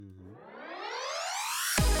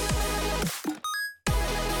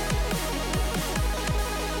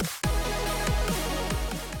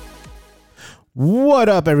What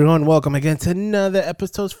up, everyone? Welcome again to another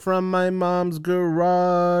episode from My Mom's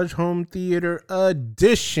Garage Home Theater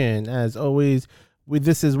Edition. As always,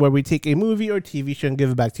 this is where we take a movie or TV show and give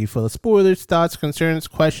it back to you full of spoilers, thoughts, concerns,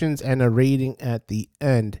 questions, and a rating at the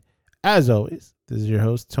end. As always, this is your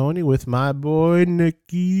host, Tony, with my boy,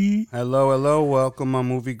 Nikki. Hello. Welcome, my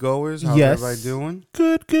moviegoers. How's everybody doing?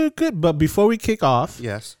 Good. But before we kick off...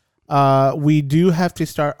 Yes. We do have to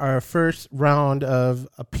start our first round of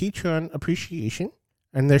a Patreon appreciation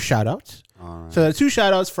and their shout outs. Right. So the two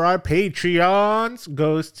shout outs for our Patreons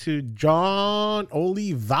goes to John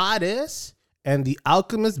Olivares and the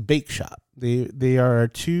Alchemist Bake Shop. They are our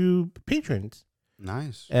two patrons.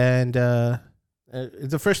 Nice. And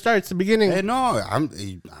it's the first start. It's the beginning. Hey, no, I'm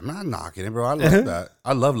not knocking it, bro. I love that.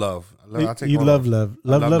 I love love. You love love.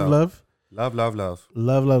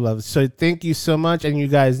 Love. So thank you so much. And you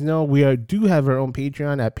guys know we do have our own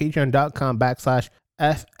Patreon at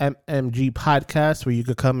patreon.com/FMMG podcast, where you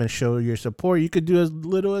could come and show your support. You could do as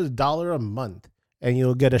little as $1 a month and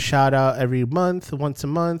you'll get a shout out every month, once a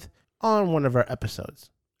month on one of our episodes.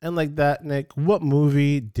 And like that, Nick, what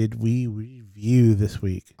movie did we review this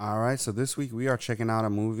week? All right. So this week we are checking out a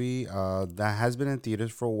movie that has been in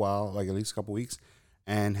theaters for a while, like at least a couple weeks,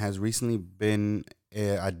 and has recently been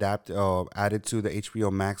added to the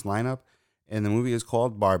HBO Max lineup, and the movie is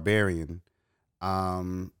called Barbarian.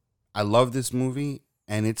 I love this movie,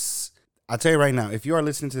 and I'll tell you right now, if you are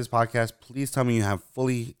listening to this podcast, please tell me you have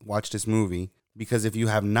fully watched this movie, because if you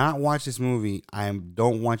have not watched this movie,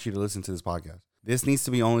 don't want you to listen to this podcast. This needs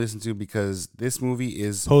to be only listened to because this movie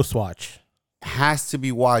is post-watch. Has to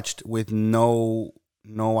be watched with no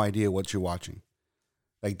idea what you're watching.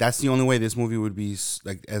 Like, that's the only way this movie would be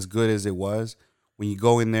like as good as it was. When you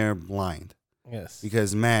go in there blind. Yes.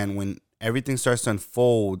 Because, man, when everything starts to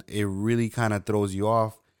unfold, it really kind of throws you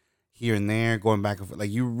off here and there, going back and forth.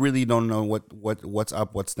 Like, you really don't know what's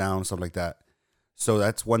up, what's down, stuff like that. So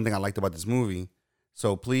that's one thing I liked about this movie.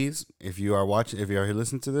 So please, if you are here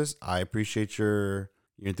listening to this, I appreciate your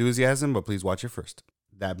enthusiasm, but please watch it first.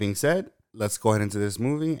 That being said, let's go ahead into this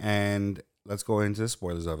movie and let's go into the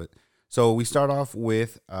spoilers of it. So we start off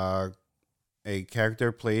with a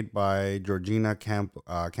character played by Georgina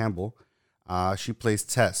Campbell. She plays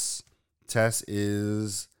Tess. Tess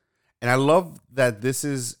is... And I love that this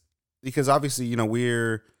is... Because obviously,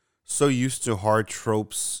 we're so used to hard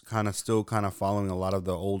tropes, still following a lot of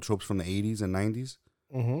the old tropes from the 80s and 90s.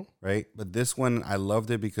 Mm-hmm. Right? But this one, I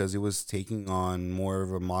loved it because it was taking on more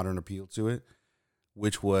of a modern appeal to it,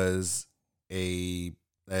 which was two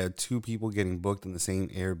people getting booked in the same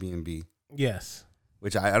Airbnb. Yes.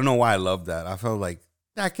 Which I don't know why I love that. I felt like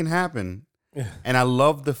that can happen. Yeah. And I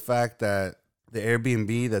love the fact that the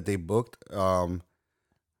Airbnb that they booked, the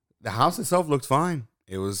house itself looked fine.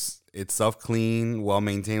 It's self-clean,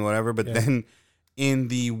 well-maintained, whatever. But then in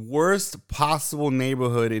the worst possible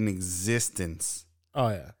neighborhood in existence. Oh,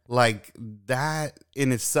 yeah. Like, that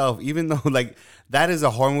in itself, even though, like, that is a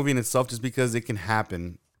horror movie in itself just because it can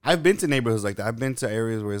happen. I've been to neighborhoods like that. I've been to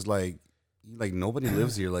areas where it's like nobody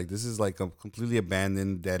lives here. Like, this is like a completely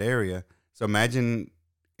abandoned, dead area. So imagine,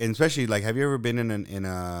 and especially like, have you ever been in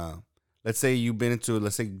a let's say you've been into,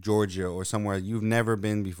 let's say Georgia or somewhere you've never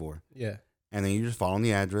been before. Yeah. And then you just follow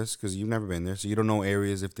the address because you've never been there. So you don't know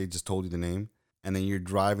areas if they just told you the name. And then you're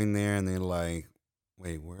driving there and they're like,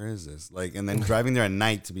 wait, where is this? Like, and then driving there at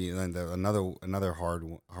night to be another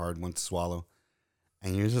hard one to swallow.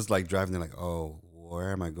 And you're just like driving there like, oh,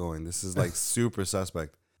 where am I going? This is like super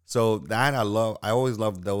suspect. So that I always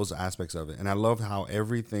loved those aspects of it. And I love how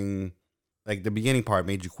everything, like the beginning part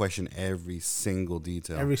made you question every single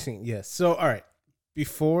detail. Yes. So, all right.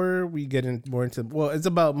 Before we get more into, it's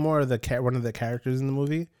about more of one of the characters in the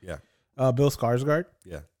movie. Yeah. Bill Skarsgård.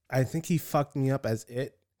 Yeah. I think he fucked me up as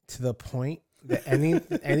it to the point that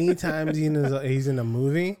any time he's in a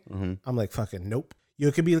movie, mm-hmm. I'm like, fucking nope.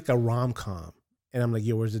 It could be like a rom-com. And I'm like,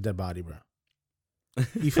 yo, where's the dead body, bro?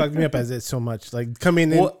 He fucked me up as it so much. Like,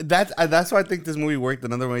 coming in. Well, that's why I think this movie worked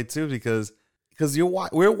another way too, because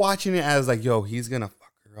we're watching it as like, yo, he's gonna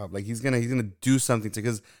fuck her up. Like, he's gonna do something to,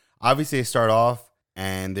 because obviously they start off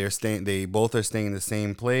and they both are staying in the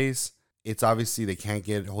same place. It's obviously they can't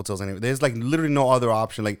get hotels anywhere. There's like literally no other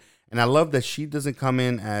option. Like, and I love that she doesn't come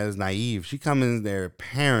in as naive. She comes in there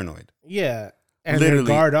paranoid. Yeah. And literally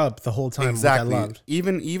guard up the whole time. Exactly. Which I loved.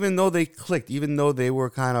 Even though they clicked, even though they were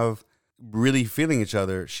kind of really feeling each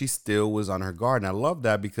other, she still was on her guard. And I love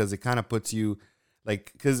that because it kind of puts you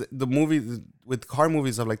like, because the movie with car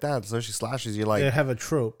movies, stuff like that, especially slashes, you're like, they have a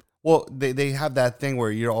trope. Well, they have that thing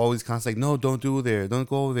where you're always constantly like, no, don't do there, don't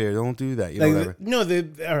go there, don't do that. You know, like, whatever. No,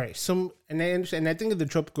 all right. And I understand. And I think the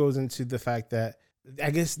trope goes into the fact that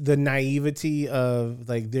I guess the naivety of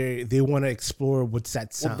like they want to explore what's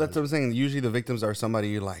that sound. Well, that's what I'm saying. Usually the victims are somebody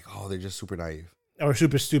you're like, oh, they're just super naive. Or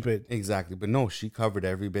super stupid. Exactly. But no, she covered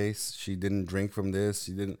every base. She didn't drink from this.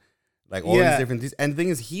 She didn't like all these different things. And the thing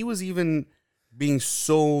is, he was even being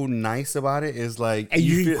so nice about it is like, and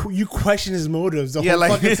you question his motives. The whole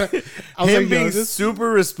like fucking time. him being super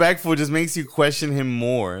respectful just makes you question him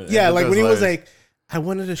more. Yeah, like when he was like, I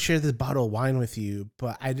wanted to share this bottle of wine with you,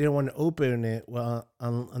 but I didn't want to open it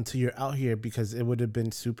until you're out here because it would have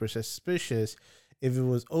been super suspicious if it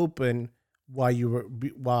was open while you were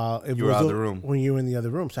out of the room when you were in the other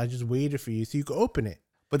room. So I just waited for you so you could open it.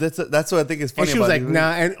 But that's what I think is funny. And she was like,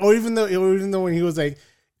 nah, or even though when he was like,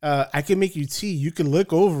 I can make you tea, you can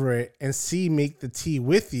look over it and make the tea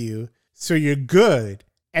with you, so you're good.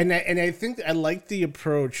 And I think I like the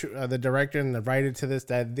approach, the director and the writer to this,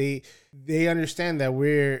 that they understand that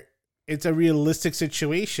it's a realistic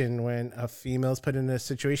situation when a female's put in a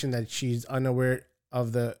situation that she's unaware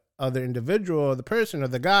of the other individual or the person or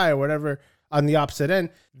the guy or whatever on the opposite end,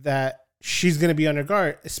 that she's going to be on her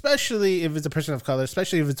guard, especially if it's a person of color,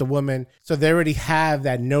 especially if it's a woman. So they already have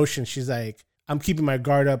that notion. She's like, I'm keeping my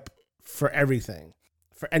guard up for everything,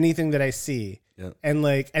 for anything that I see. Yeah. And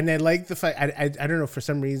I like the fact, I don't know, for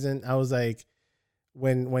some reason, I was like,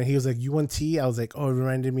 when he was like, you want tea? I was like, oh, it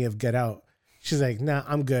reminded me of Get Out. She's like, nah,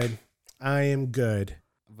 I'm good. I am good.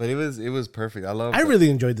 But it was perfect. I really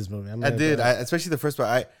enjoyed this movie. I did. Especially the first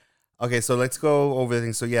part. Okay, so let's go over the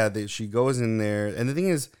thing. So yeah, she goes in there. And the thing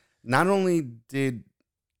is, not only did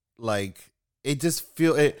it just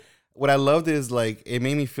feel it. What I loved is it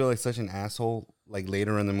made me feel like such an asshole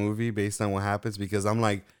later in the movie based on what happens, because I'm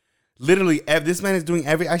like, literally, this man is doing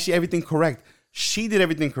everything correct. She did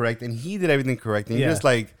everything correct, and he did everything correct, and you're just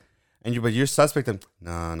like, but you're suspect.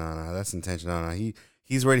 No, that's intentional. No,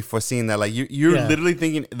 he's already foreseeing that. Like you're literally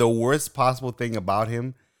thinking the worst possible thing about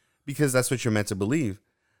him, because that's what you're meant to believe.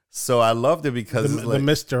 So I loved it because the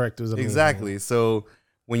misdirect was amazing. Exactly. So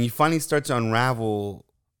when you finally start to unravel,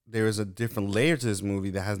 there is a different layer to this movie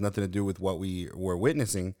that has nothing to do with what we were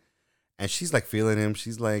witnessing. And she's feeling him.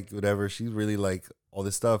 She's whatever. She's really all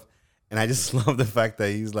this stuff. And I just love the fact that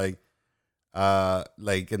he's and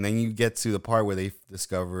then you get to the part where they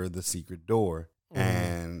discover the secret door. Mm-hmm.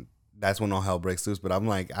 And that's when all hell breaks loose. But I'm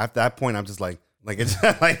like, at that point, I'm just it's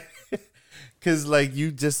because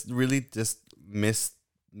you just really just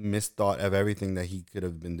misthought of everything that he could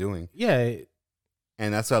have been doing. Yeah.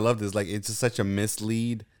 And that's what I love is it's just such a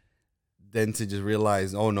mislead then to just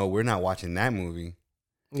realize, oh no, we're not watching that movie.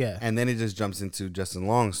 Yeah. And then it just jumps into Justin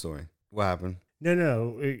Long's story. What happened?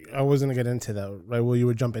 No. I wasn't gonna get into that. Right. Well, you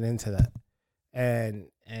were jumping into that. And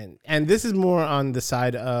this is more on the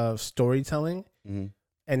side of storytelling. Mm-hmm.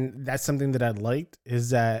 And that's something that I liked,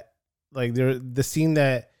 is that the scene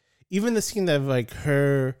that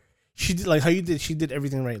her, she did how you did, she did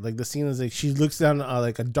everything right. The scene is she looks down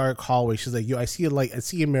a dark hallway. She's like, yo, I see a light, I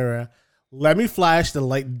see a mirror. Let me flash the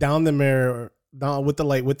light down the mirror, down with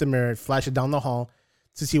the mirror, flash it down the hall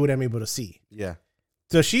to see what I'm able to see. Yeah.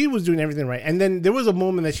 So she was doing everything right. And then there was a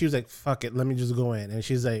moment that she was like, fuck it, let me just go in. And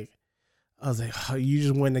she's like, I was like, oh, you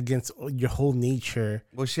just went against your whole nature.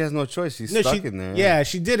 Well, she has no choice. She's stuck in there. Yeah,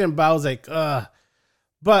 she didn't. But I was like, ugh.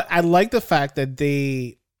 But I like the fact that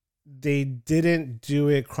they didn't do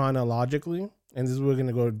it chronologically. And this is, we're going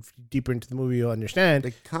to go deeper into the movie, you'll understand.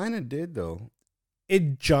 They kind of did, though.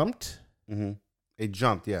 It jumped. Mm-hmm. It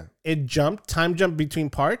jumped, yeah. It jumped. Time jumped between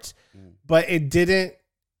parts. Mm. But it didn't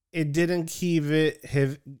give it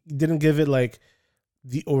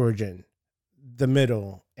the origin, the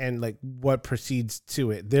middle, and what proceeds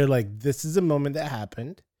to it. They're this is a moment that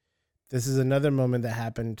happened. This is another moment that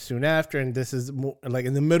happened soon after, and this is more,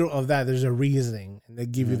 in the middle of that, there's a reasoning, and they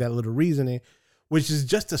give you that little reasoning, which is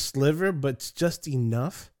just a sliver, but it's just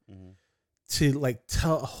enough to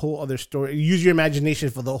tell a whole other story. Use your imagination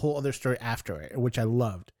for the whole other story after it, which I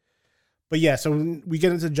loved. But yeah, so we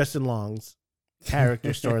get into Justin Long's character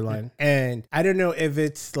storyline, and I don't know if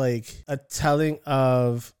it's a telling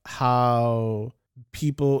of how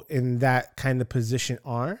people in that kind of position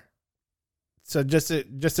are. So just to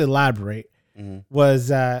elaborate,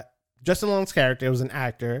 was Justin Long's character was an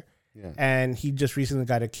actor, and he just recently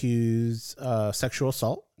got accused of sexual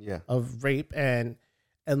assault, of rape, and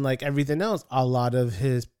everything else, a lot of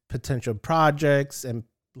his potential projects and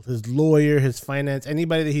his lawyer, his finance,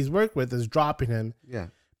 anybody that he's worked with is dropping him,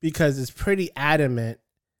 because it's pretty adamant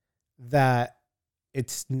that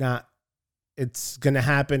it's going to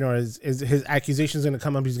happen, or his accusations going to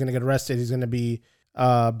come up. He's going to get arrested. He's going to be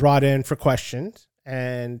brought in for questions,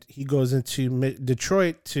 and he goes into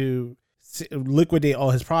Detroit to liquidate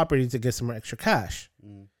all his property to get some more extra cash.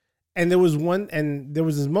 And there was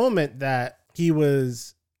this moment that he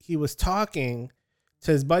was talking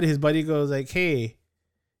to his buddy. His buddy goes like, "Hey,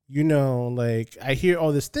 like I hear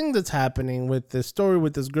all this thing that's happening with this story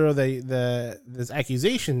with this girl, this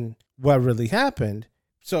accusation, what really happened."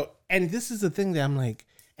 So, and this is the thing that I'm like,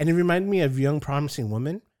 and it reminded me of Young Promising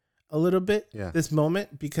Woman a little bit. Yeah. This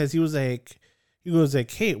moment, because he goes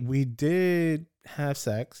like, "Hey, we did have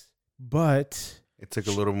sex, but it took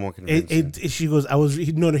a little more convincing." She goes,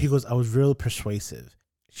 he goes, "I was real persuasive."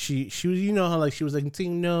 She was, how like she was like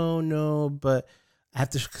saying no, but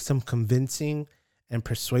after some convincing and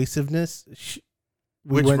persuasiveness,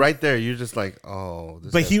 right there, you're just like, oh,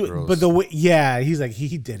 this but gross. but the way, he's like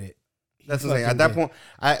he did it. That's the thing. At that point,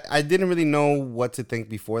 I didn't really know what to think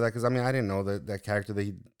before that, because I mean, I didn't know that character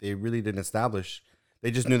they really didn't establish.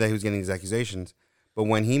 They just knew that he was getting these accusations. But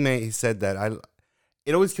when he said that,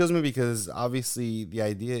 it always kills me, because obviously the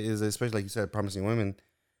idea is, especially like you said, promising women,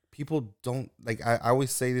 people don't like. I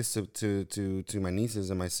always say this to my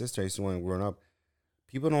nieces and my sister. I used to when growing up,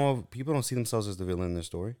 people don't see themselves as the villain in their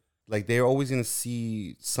story. Like they're always gonna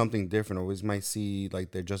see something different. Always might see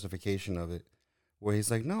like their justification of it, where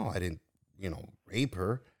he's like, no, I didn't, rape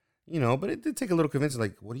her, but it did take a little convincing.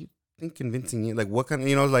 Like, what do you think convincing you? Like, what kind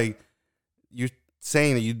of, like, you're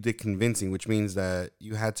saying that you did convincing, which means that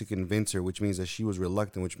you had to convince her, which means that she was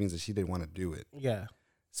reluctant, which means that she didn't want to do it. Yeah.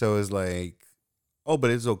 So it's like, oh, but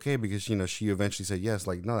it's okay because, she eventually said yes.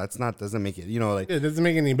 Like, no, doesn't make it, like. It doesn't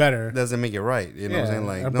make it any better. Doesn't make it right. You know what I'm saying?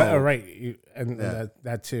 Like, no. Right.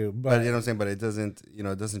 That too. But you know what I'm saying? But it doesn't,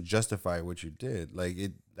 it doesn't justify what you did. Like,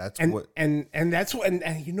 that's and that's what,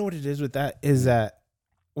 and you know what it is with that is that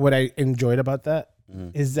what I enjoyed about that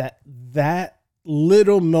is that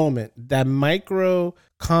little moment, that micro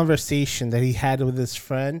conversation that he had with his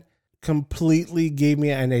friend completely gave me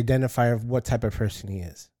an identifier of what type of person he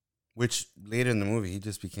is. Which later in the movie, he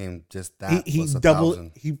just became just that. He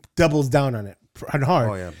doubles down on it hard.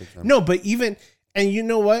 Oh yeah, big time. No, but even, and you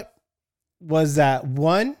know what was that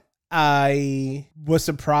one? I was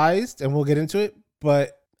surprised, and we'll get into it.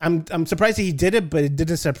 But I'm surprised that he did it, but it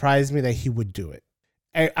didn't surprise me that he would do it.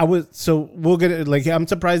 I was, so we'll get it. Like, I'm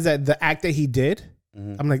surprised that the act that he did.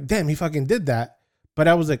 I'm like, damn, he fucking did that. But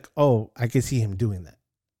I was like, oh, I could see him doing that.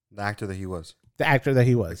 The actor that he was. The actor that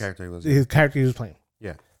he was. The character he was. His character he was playing.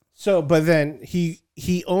 Yeah. So, but then he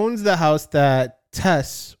owns the house that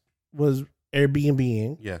Tess was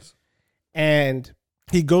Airbnb-ing. Yes. And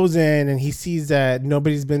he goes in and he sees that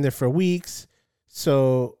nobody's been there for weeks.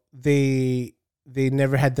 So they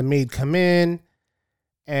never had the maid come in.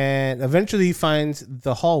 And eventually he finds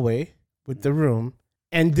the hallway with the room.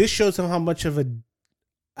 And this shows him how much of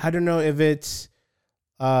I don't know if it's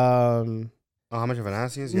how much of an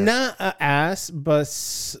ass he is? Yes. Not an ass,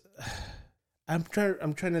 but I'm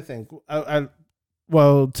trying to think.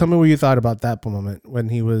 Well, tell me what you thought about that moment when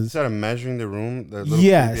he was instead of measuring the room, the little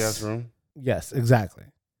creepy ass room. Yes, exactly.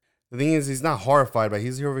 The thing is, he's not horrified, but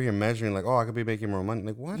he's over here measuring, like, oh, I could be making more money.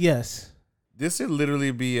 Like, what? Yes. This should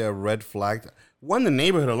literally be a red flag. One, the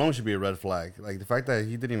neighborhood alone should be a red flag. Like, the fact that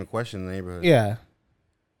he didn't even question the neighborhood. Yeah.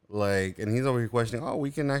 Like, and he's over here questioning, oh,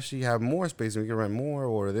 we can actually have more space and we can rent more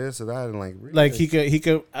or this or that. And like, really? Like he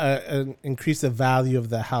could increase the value of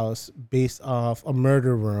the house based off a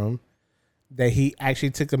murder room that he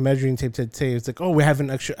actually took a measuring tape to say, it's like, oh, I have an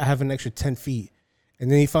extra 10 feet.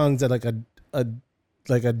 And then he found that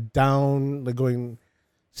like a down, like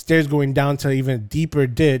stairs going down to even a deeper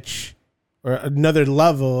ditch or another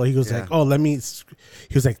level. He goes like, oh, he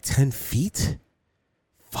was like 10 feet.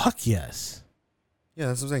 Fuck yes. Yeah,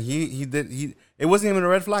 that's what I'm saying. It wasn't even a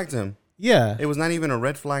red flag to him. Yeah. It was not even a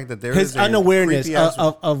red flag that there his is unawareness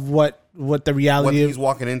of what the reality what he's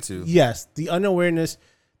walking into. Yes, the unawareness.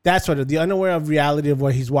 That's what the unaware of reality of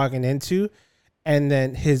what he's walking into, and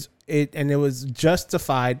then it was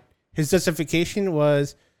justified. His justification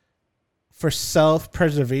was for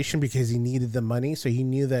self-preservation because he needed the money. So he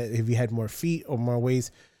knew that if he had more feet or more ways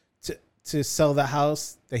to sell the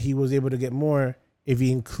house, that he was able to get more if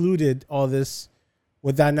he included all this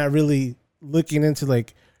without not really looking into,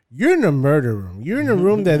 like, you're in a murder room. You're in a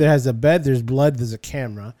room that there has a bed, there's blood, there's a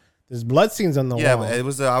camera, there's blood scenes on the wall. Yeah, but it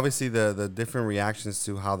was obviously the different reactions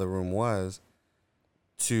to how the room was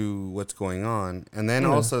to what's going on. And then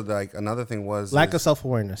also, like, another thing was lack of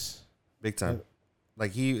self-awareness. Big time.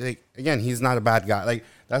 Like, again, he's not a bad guy. Like,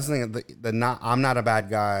 that's the thing, I'm not a bad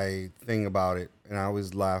guy thing about it. And I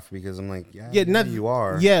always laugh because I'm like, you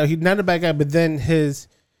are. Yeah, he's not a bad guy, but then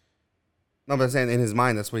No, but I'm saying in his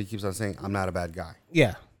mind, that's what he keeps on saying, I'm not a bad guy.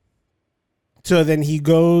 Yeah. So then he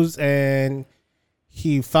goes and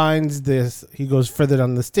he finds this, he goes further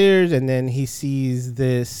down the stairs and then he sees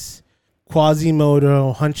this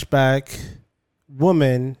Quasimodo, hunchback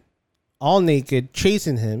woman, all naked,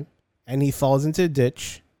 chasing him, and he falls into a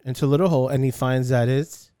ditch, into a little hole, and he finds that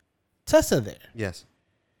it's Tessa there. Yes.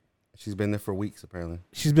 She's been there for weeks, apparently.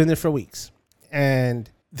 She's been there for weeks. And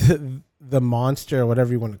the monster, or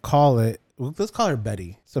whatever you want to call it, let's call her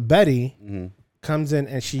Betty. So Betty comes in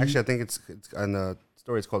and she... Actually, I think it's on the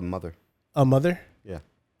story, it's called Mother. A mother? Yeah.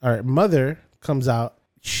 All right. Mother comes out.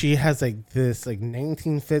 She has like this like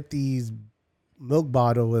 1950s milk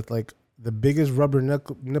bottle with like the biggest rubber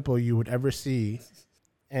nipple you would ever see.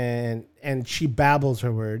 And she babbles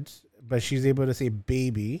her words, but she's able to say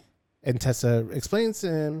baby. And Tessa explains to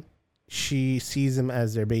him she sees them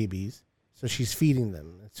as their babies. So she's feeding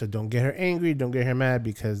them. So don't get her angry. Don't get her mad,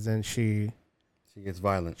 because then she gets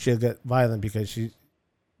violent. She'll get violent because she's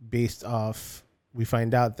based off. We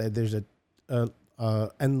find out that there's a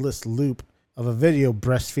endless loop of a video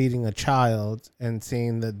breastfeeding a child and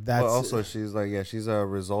saying that's. Well, also she's like, yeah, she's a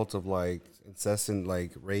result of like incessant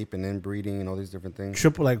like rape and inbreeding and all these different things.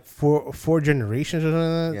 Triple like four generations or something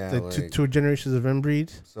like that. Yeah, like like, two generations of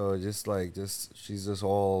inbreed. So she's just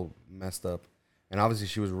all messed up. And obviously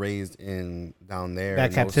she was raised down there.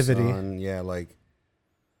 That captivity. Yeah, like,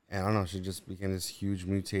 and I don't know, she just became this huge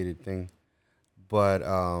mutated thing. But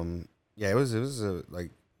yeah,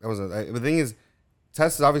 the thing is,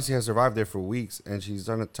 Tessa obviously has survived there for weeks, and she's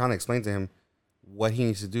trying to explain to him what he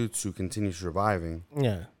needs to do to continue surviving.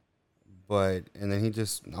 Yeah. And then he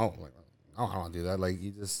just I don't want to do that. Like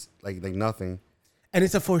he just like nothing. And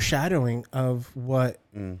it's a foreshadowing of what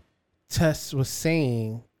Tess was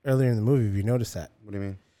saying earlier in the movie, if you notice that. What do you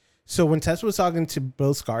mean? So when Tess was talking to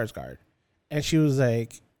Bill Skarsgård, and she was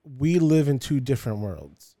like, we live in two different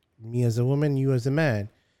worlds. Me as a woman, you as a man.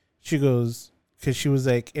 She goes, because she was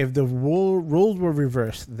like, if the roles were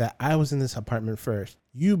reversed, that I was in this apartment first,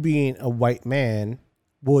 you being a white man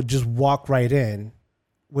will just walk right in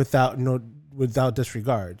without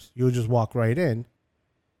disregards. You'll just walk right in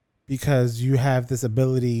because you have this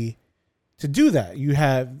ability to do that.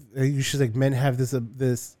 She's like, men have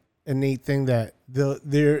this innate thing that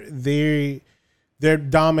they're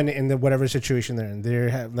dominant in whatever situation they're in. They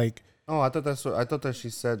have like. Oh, I thought that she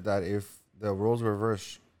said that if the roles were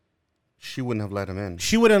reversed, she wouldn't have let him in.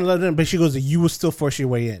 She wouldn't let him in, but she goes, you would still force your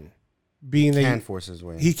way in. Being he can force his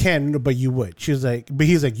way in. He can, but you would. She was like, but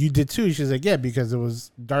he's like, you did too. She's like, yeah, because it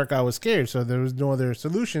was dark. I was scared, so there was no other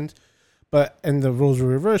solutions. But and the roles were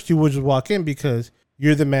reversed. You would just walk in because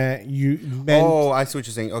you're the man. Oh, I see what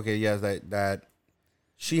you're saying. Okay, yeah, that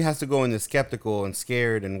she has to go in skeptical and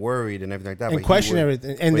scared and worried and everything like that, and question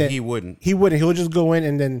everything. And then he wouldn't. He wouldn't. He'll just go in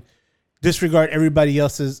and then disregard everybody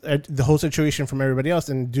else's the whole situation from everybody else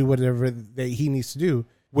and do whatever that he needs to do.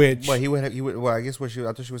 Which, but he would. Well, I guess I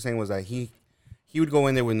thought she was saying was that he would go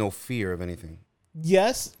in there with no fear of anything.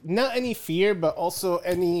 Yes, not any fear, but also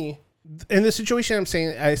any. In the situation I'm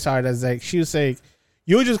saying, I saw it as like she was like,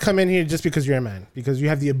 you'll just come in here just because you're a man, because you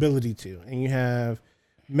have the ability to, and you have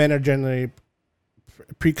men are generally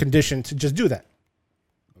preconditioned to just do that,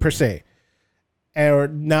 per se, or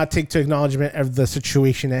not take to acknowledgement of the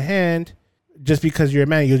situation at hand. Just because you're a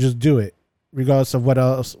man, you'll just do it, regardless of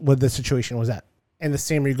what the situation was at. In the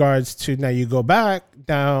same regards to now, you go back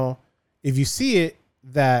now, if you see it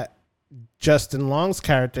that Justin Long's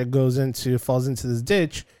character falls into this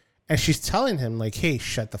ditch, and she's telling him like, "Hey,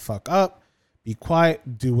 shut the fuck up, be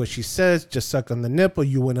quiet, do what she says, just suck on the nipple.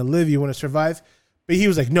 You want to live, you want to survive." But he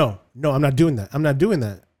was like, "No, I'm not doing that. I'm not doing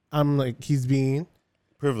that." I'm like, he's being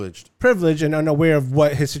privileged and unaware of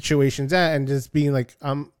what his situation's at, and just being like,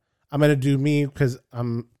 I'm gonna do me because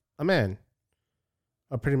I'm a man.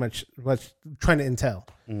 Or pretty much what's trying to entail.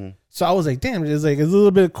 Mm-hmm. So I was like, damn, there's like a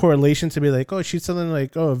little bit of correlation to be like, oh, she's telling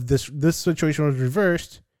like, oh, if this situation was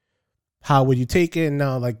reversed, how would you take it? And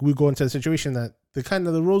now like we go into a situation that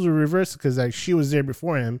the roles were reversed because like she was there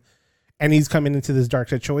before him and he's coming into this dark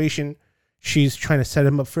situation. She's trying to set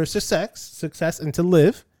him up for success and to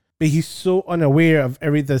live. But he's so unaware of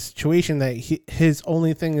the situation that his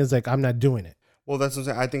only thing is like, I'm not doing it. Well, that's what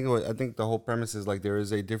I'm saying. I think the whole premise is like there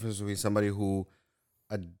is a difference between somebody who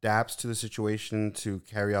adapts to the situation to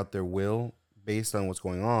carry out their will based on what's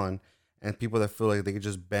going on, and people that feel like they could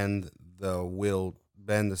just bend the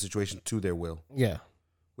situation to their will. Yeah.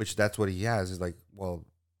 Which that's what he has. Is like, well,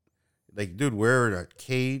 like, dude, we're in a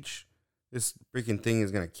cage. This freaking thing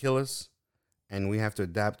is going to kill us, and we have to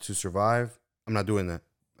adapt to survive. I'm not doing that.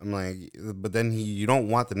 I'm like, but then you don't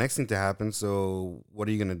want the next thing to happen, so what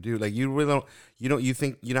are you gonna do? Like, you really don't. You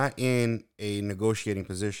think you're not in a negotiating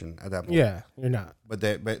position at that point. Yeah, you're not. But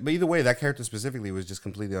either way, that character specifically was just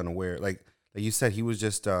completely unaware. Like you said, he was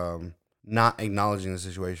just not acknowledging the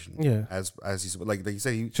situation. Yeah. As he's like you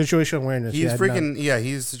said, Situational awareness. he's freaking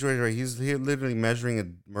he's situated right. He's literally measuring a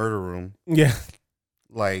murder room. Yeah.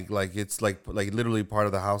 Like it's like literally part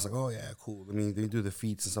of the house. Like, oh yeah, cool. Let me do the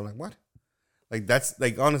feats and stuff. Like what? Like that's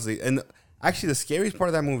like honestly, and actually the scariest part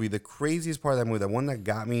of that movie, the craziest part of that movie, the one that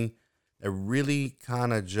got me, that really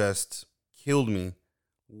kind of just killed me,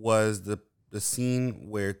 was the scene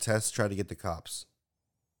where Tess tried to get the cops.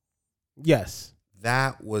 Yes.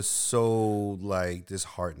 That was so like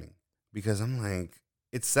disheartening because I'm like,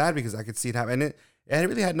 it's sad because I could see it happen, and it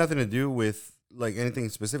really had nothing to do with like anything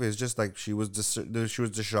specific. It's just like she was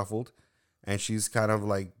disheveled, and she's kind of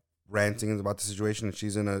like ranting about the situation. And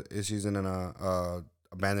she's in an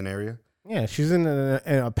abandoned area. Yeah, she's in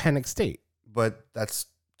a panic state. But that's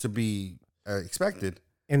to be expected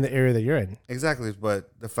in the area that you're in. Exactly,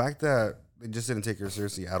 but the fact that they just didn't take her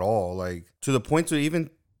seriously at all, like to the point to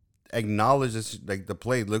even acknowledge this, like the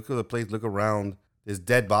plate. Look at the plate. Look around. There's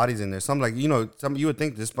dead bodies in there. Some like you would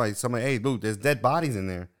think this by somebody. Hey, look, there's dead bodies in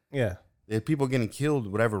there. Yeah, there's people getting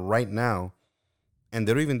killed, whatever, right now, and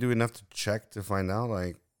they don't even do enough to check to find out.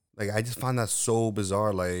 Like I just find that so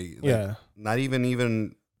bizarre. Like not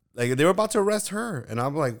even like they were about to arrest her, and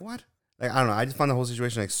I'm like, what? Like I don't know. I just found the whole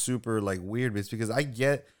situation like super like weird. But it's because I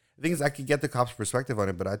could get the cops' perspective on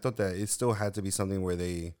it, but I thought that it still had to be something where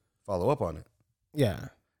they follow up on it. Yeah.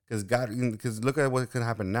 Because look at what could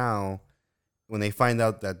happen now when they find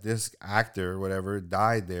out that this actor or whatever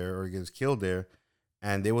died there or gets killed there,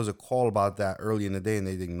 and there was a call about that early in the day and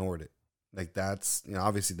they ignored it. Like that's,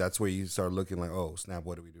 obviously that's where you start looking like, oh snap,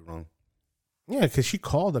 what did we do wrong? Yeah, because she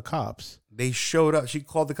called the cops. They showed up. She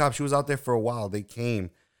called the cops. She was out there for a while. They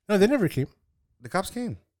came. No, they never came. The cops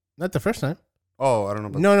came. Not the first time. Oh, I don't know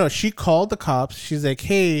about No, she called the cops. She's like,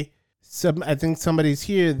 hey, I think somebody's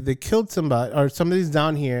here. They killed somebody, or somebody's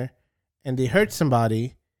down here, and they hurt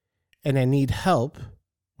somebody, and I need help.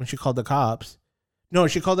 When she called the cops, no,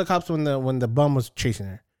 she called the cops when the bum was chasing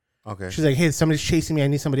her. Okay. She's like, hey, somebody's chasing me. I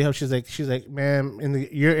need somebody help. She's like, ma'am, in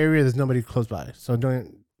your area, there's nobody close by, so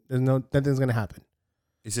nothing's gonna happen.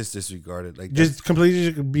 It's just disregarded, like just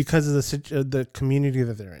completely because of the community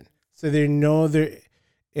that they're in. So they know it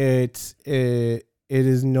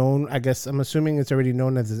is known. I guess I'm assuming it's already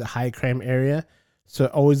known as a high crime area, so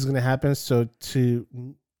always going to happen. So to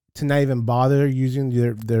not even bother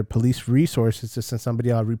using their police resources to send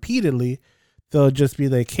somebody out repeatedly, they'll just be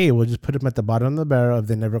like, hey, we'll just put them at the bottom of the barrel. If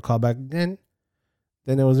they never call back again,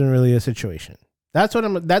 then it wasn't really a situation. That's what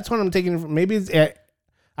I'm taking. Maybe it's.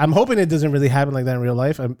 I'm hoping it doesn't really happen like that in real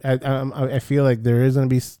life. I feel like there is going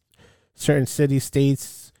to be certain cities,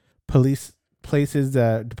 states, police places,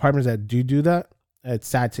 departments that do that. It's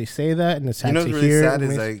sad to say that, and it's sad to really hear. Sad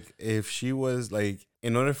is like if she was like,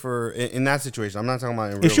 in order for in that situation, I'm not talking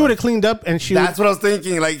about in real if she would have cleaned up and that's what I was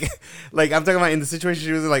thinking. Like I'm talking about in the situation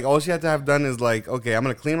she was like, all she had to have done is like, okay, I'm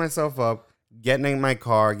gonna clean myself up, get in my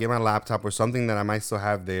car, get my laptop or something that I might still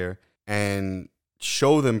have there, and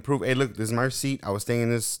show them proof. Hey, look, this is my receipt. I was staying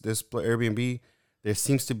in this Airbnb. There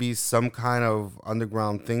seems to be some kind of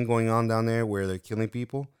underground thing going on down there where they're killing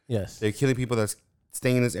people. Yes, they're killing people that's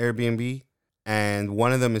staying in this Airbnb, and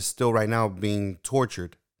one of them is still right now being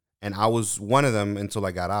tortured. And I was one of them until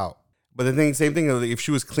I got out. But the same thing. If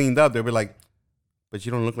she was cleaned up, they'd be like, "But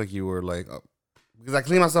you don't look like you were like," because I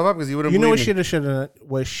cleaned myself up because you wouldn't. You know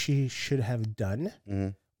what she should have done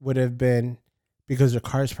would have been, because her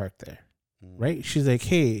car's parked there. Right? She's like,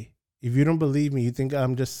 hey, if you don't believe me, you think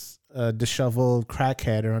I'm just a disheveled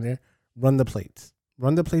crackhead around here, run the plates,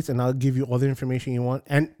 and I'll give you all the information you want.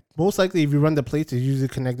 And most likely, if you run the plates, it's usually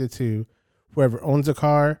connected to whoever owns the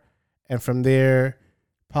car. And from there,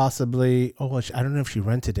 possibly, I don't know if she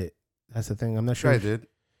rented it. That's the thing. I'm not sure. I did.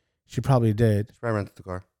 She probably did. She probably rented the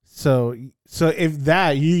car. So if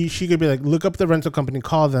that, she could be like, look up the rental company,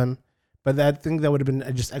 call them. But I think that would have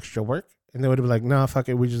been just extra work. And they would have been like, nah, fuck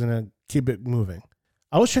it. We're just going to keep it moving.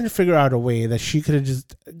 I was trying to figure out a way that she could have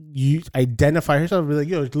just identify herself. Be like,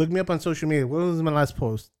 yo, look me up on social media. What was my last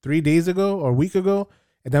post? 3 days ago or a week ago?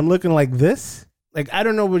 And I'm looking like this? Like, I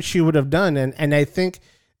don't know what she would have done. And I think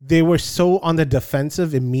they were so on the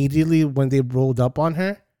defensive immediately when they rolled up on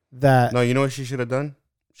her that... No, you know what she should have done?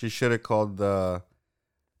 She should have called the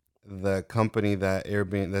company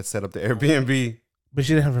that set up the Airbnb. But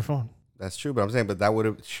she didn't have her phone. That's true, but I'm saying,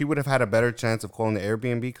 she would have had a better chance of calling the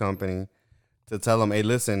Airbnb company to tell them, hey,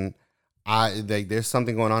 listen, there's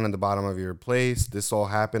something going on in the bottom of your place. This all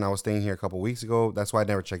happened. I was staying here a couple weeks ago. That's why I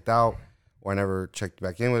never checked out or I never checked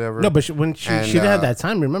back in, whatever. No, but she didn't have that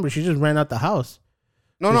time. Remember, she just ran out the house.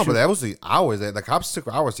 But that was the hours. The cops took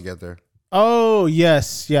hours to get there. Oh,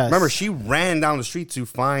 yes. Remember, she ran down the street to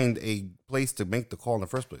find a place to make the call in the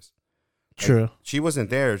first place. True. She wasn't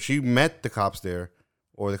there. She met the cops there,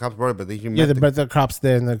 or the cops brought her, but she met Yeah, the cops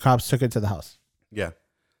there, and the cops took her to the house. Yeah.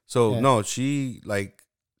 So Yeah. no, she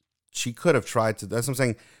could have tried to. That's what I'm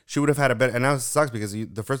saying. She would have had a better. And now it sucks because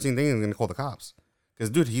the first thing is gonna call the cops. Because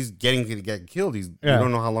dude, he's getting to get killed. You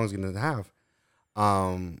don't know how long he's gonna have.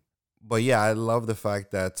 But yeah, I love the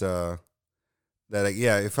fact that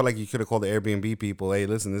it felt like you could have called the Airbnb people. Hey,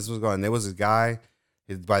 listen, this was going. And there was this guy.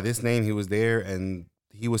 By this name, he was there, and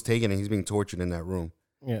he was taken, and he's being tortured in that room.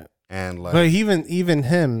 Yeah. And like, but even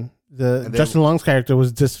him, Justin Long's character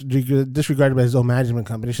was disregarded by his own management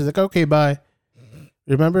company. She's like, okay, bye.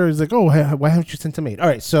 Remember, he's like, oh, why haven't you sent a maid? All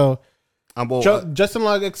right, so Justin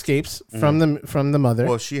Long escapes from the mother.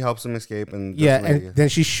 Well, she helps him escape, and then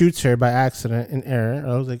she shoots her by accident in error.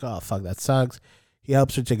 I was like, oh fuck, that sucks. He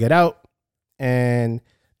helps her to get out, and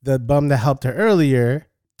the bum that helped her earlier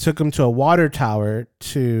took him to a water tower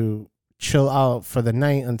to chill out for the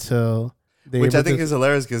night until which I think is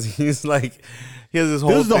hilarious because he's like, he has this whole.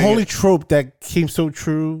 This is the only trope that came so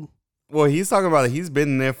true. Well, he's talking about it. He's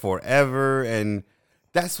been there forever, and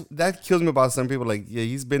that kills me about some people. Like, yeah,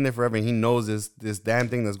 he's been there forever, and he knows this damn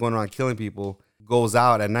thing that's going around killing people goes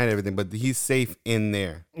out at night, and everything, but he's safe in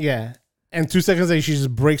there. Yeah, and 2 seconds later, she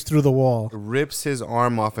just breaks through the wall, rips his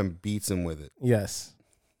arm off, and beats him with it. Yes,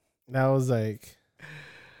 that was like,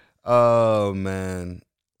 oh man,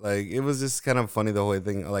 like it was just kind of funny the whole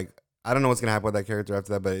thing. Like, I don't know what's gonna happen with that character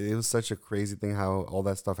after that, but it was such a crazy thing how all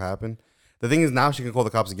that stuff happened. The thing is, now she can call the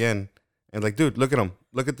cops again. And like, dude, look at them.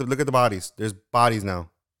 Look at the bodies. There's bodies now.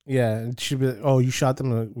 Yeah, and she'd be like, oh, you shot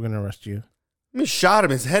them? We're gonna arrest you. I mean, shot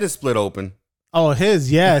him. His head is split open. Oh,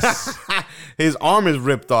 yes. His arm is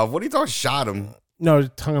ripped off. What are you talking? Shot him? No,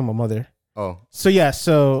 talking about my mother. Oh. So yeah,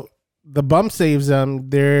 so the bum saves them.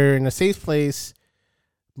 They're in a safe place.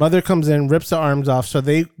 Mother comes in, rips the arms off. So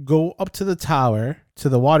they go up to the tower, to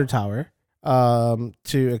the water tower,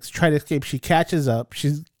 to try to escape. She catches up.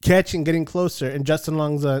 She's getting closer, and Justin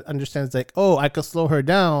Long understands like, oh, I could slow her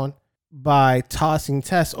down by tossing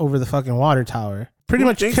Tess over the fucking water tower, pretty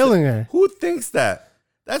much killing her. Who thinks that?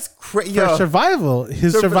 That's crazy. For survival,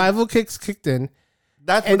 his survival kicked in.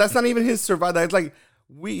 That's not even his survival. That's like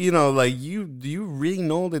do you really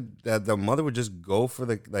know that the mother would just go for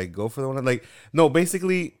the one? Like, no,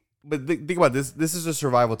 basically. But think about this. This is a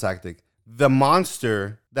survival tactic. The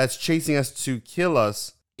monster that's chasing us to kill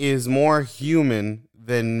us is more human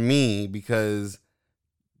than me because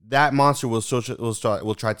that monster will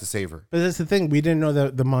try to save her. But that's the thing. We didn't know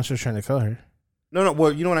that the monster was trying to kill her. No.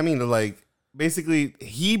 Well, you know what I mean? Like, basically,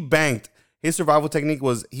 he banked. His survival technique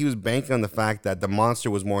was he was banking on the fact that the monster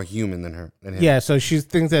was more human than him. Yeah, so she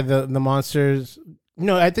thinks that the monsters...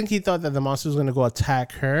 No, I think he thought that the monster was going to go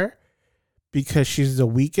attack her because she's the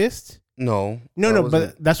weakest. No,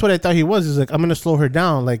 but that's what I thought he was. He's like, I'm gonna slow her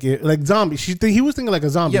down, like zombie. He was thinking like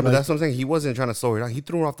a zombie. Yeah, but that's what I'm saying. He wasn't trying to slow her down. He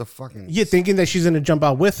threw her off the fucking. Yeah, thinking that she's gonna jump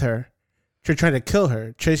out with her to try to kill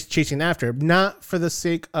her, chasing after her, not for the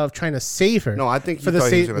sake of trying to save her. No, I think he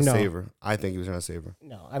thought he was gonna save her. I think he was gonna save her.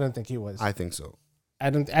 No, I don't think he was. I think so.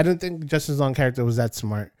 I don't think Justin Long's character was that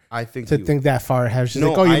smart. I think to think that far ahead. She's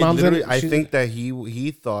like, oh, your mom's gonna. I think that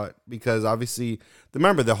he thought, because obviously,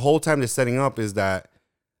 remember the whole time they're setting up is that.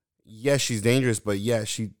 Yes, she's dangerous, but yeah,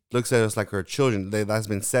 she looks at us like her children. That's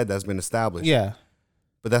been said. That's been established. Yeah.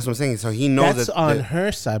 But that's what I'm saying. So he knows that's on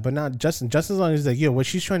her side, but not Justin. Justin's on is like, yo, what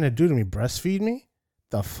she's trying to do to me? Breastfeed me?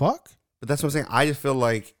 The fuck? But that's what I'm saying. I just feel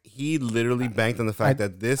like he literally banked on the fact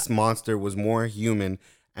that this monster was more human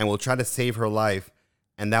and will try to save her life,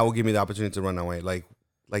 and that will give me the opportunity to run away. Like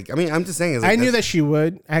I mean, I'm just saying. I knew that she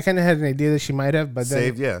would. I kind of had an idea that she might have, but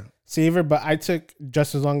save her. But I took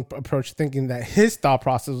Justin's Long approach, thinking that his thought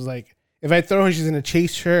process was like, if I throw her, she's gonna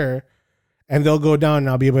chase her, and they'll go down, and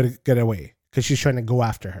I'll be able to get away because she's trying to go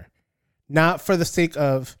after her, not for the sake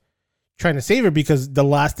of trying to save her. Because the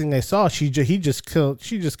last thing I saw, she just killed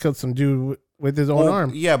some dude with his own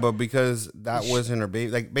arm. Yeah, but because that wasn't her baby.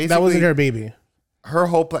 Like, basically, that wasn't her baby. Her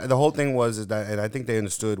the whole thing was that, and I think they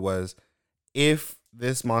understood was, if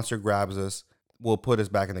this monster grabs us, we'll put us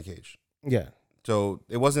back in the cage. Yeah. So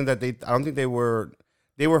it wasn't that I don't think they were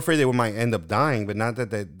afraid they might end up dying, but not that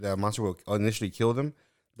the monster will initially kill them.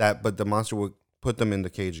 But the monster would put them in the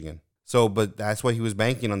cage again. So, but that's what he was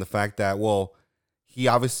banking on, the fact that, well,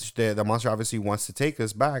 the monster obviously wants to take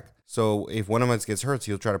us back. So if one of us gets hurt,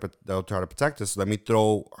 they'll try to protect us. So let me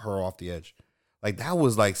throw her off the edge. Like, that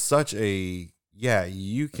was like such a, yeah,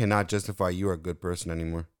 you cannot justify you're a good person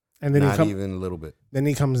anymore. And then not even a little bit. Then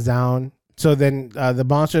he comes down. So then the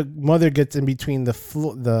monster mother gets in between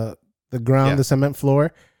the ground, the cement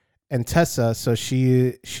floor, and Tessa. So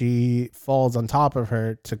she falls on top of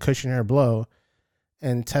her to cushion her blow,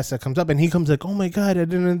 and Tessa comes up, and he comes like, "Oh my god, I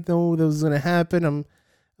didn't know that was gonna happen."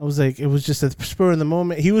 I was like, it was just a spur of the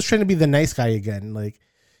moment. He was trying to be the nice guy again. Like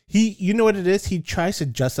you know what it is? He tries to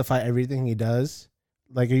justify everything he does.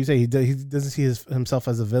 Like you say, he doesn't see himself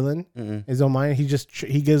as a villain. In his own mind.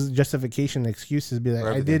 He gives justification, excuses, be like,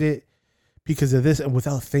 I did it because of this, and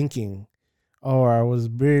without thinking. Or I was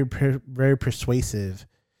very, very persuasive.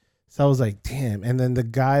 So I was like, damn. And then the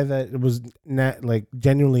guy that was not like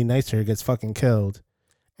genuinely nicer gets fucking killed,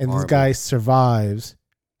 and Horrible. this guy survives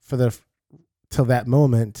till that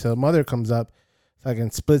moment, till Mother comes up,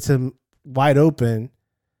 fucking splits him wide open.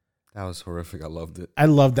 That was horrific. I loved it. I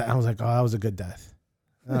loved that. I was like, oh, that was a good death.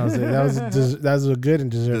 That was a good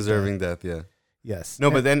and deserving death. Yeah. Yes.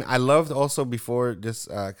 No, but then I loved also before, just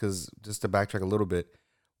because just to backtrack a little bit,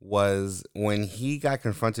 was when he got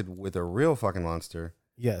confronted with a real fucking monster.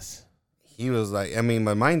 Yes. He was like, I mean,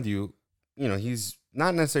 but mind you, he's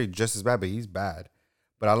not necessarily just as bad, but he's bad.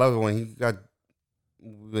 But I love it when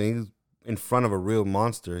he's in front of a real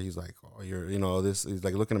monster. He's like, oh, this. He's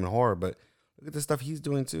like looking at him in horror, but look at the stuff he's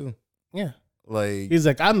doing too. Yeah. Like he's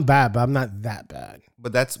like, I'm bad, but I'm not that bad.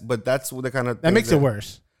 But that's the kind of that makes it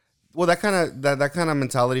worse. Well, that kind of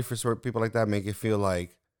mentality for sort of people like that make it feel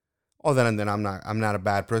like, oh, then I'm not a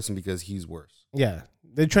bad person because he's worse. Yeah,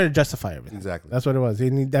 they try to justify everything. Exactly. That's what it was.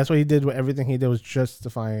 That's what he did. Everything he did was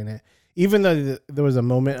justifying it. Even though there was a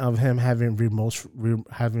moment of him having remorse,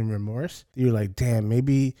 you're like, damn,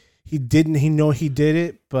 maybe he didn't. He know he did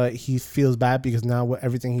it, but he feels bad because now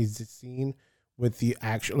everything he's seen with the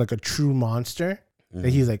actual, like a true monster, that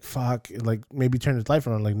he's like, fuck, like maybe turn his life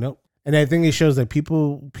around. Like, nope. And I think it shows that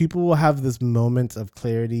people will have this moment of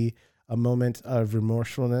clarity, a moment of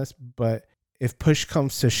remorsefulness, but if push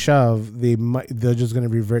comes to shove, they're just going to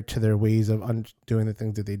revert to their ways of doing the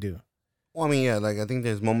things that they do. Well, I mean, yeah, like I think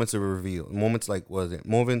there's moments of reveal, moments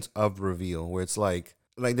of reveal where it's like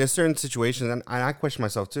there's certain situations, and I question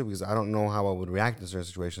myself too because I don't know how I would react in certain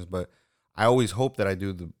situations, but I always hope that I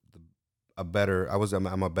do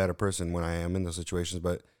I'm a better person when I am in those situations,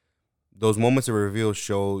 but those moments of reveal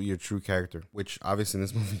show your true character, which obviously in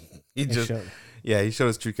this movie he showed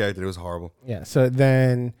his true character. It was horrible. Yeah. So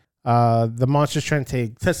then the monster's trying to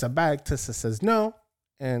take Tessa back. Tessa says no,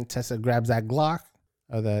 and Tessa grabs that Glock,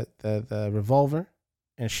 or the revolver,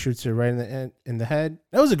 and shoots her right in the head.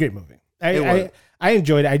 That was a great movie. I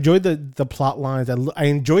enjoyed it. I enjoyed the plot lines. I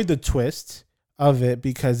enjoyed the twist of it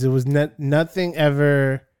because it was nothing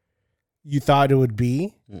ever you thought it would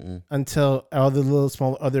be until all the little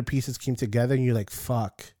small other pieces came together, and you're like,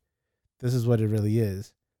 fuck, this is what it really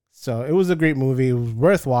is. So it was a great movie. It was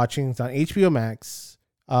worth watching. It's on HBO Max.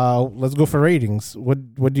 Let's go for ratings.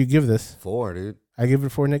 What do you give this? 4, dude. I give it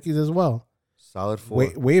 4 Nickies as well. Solid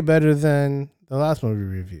 4. Way better than the last one we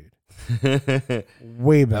reviewed.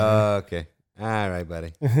 Way better. Okay. All right,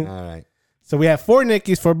 buddy. All right. So we have 4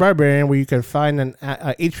 Nickies for Barbarian, where you can find on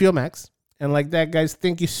HBO Max. And like that, guys,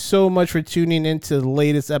 thank you so much for tuning into the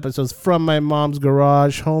latest episodes from My Mom's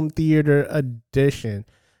Garage Home Theater Edition.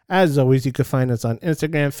 As always, you can find us on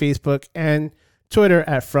Instagram, Facebook, and Twitter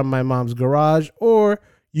at From My Mom's Garage, or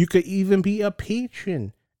you could even be a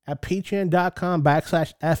patron at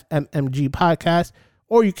patreon.com/FMMG podcast,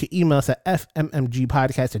 or you can email us at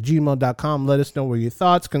fmmgpodcast@gmail.com. Let us know where your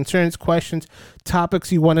thoughts, concerns, questions,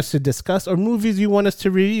 topics you want us to discuss, or movies you want us to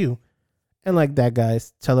review. And like that,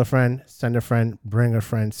 guys, tell a friend, send a friend, bring a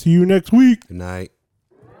friend. See you next week. Good night.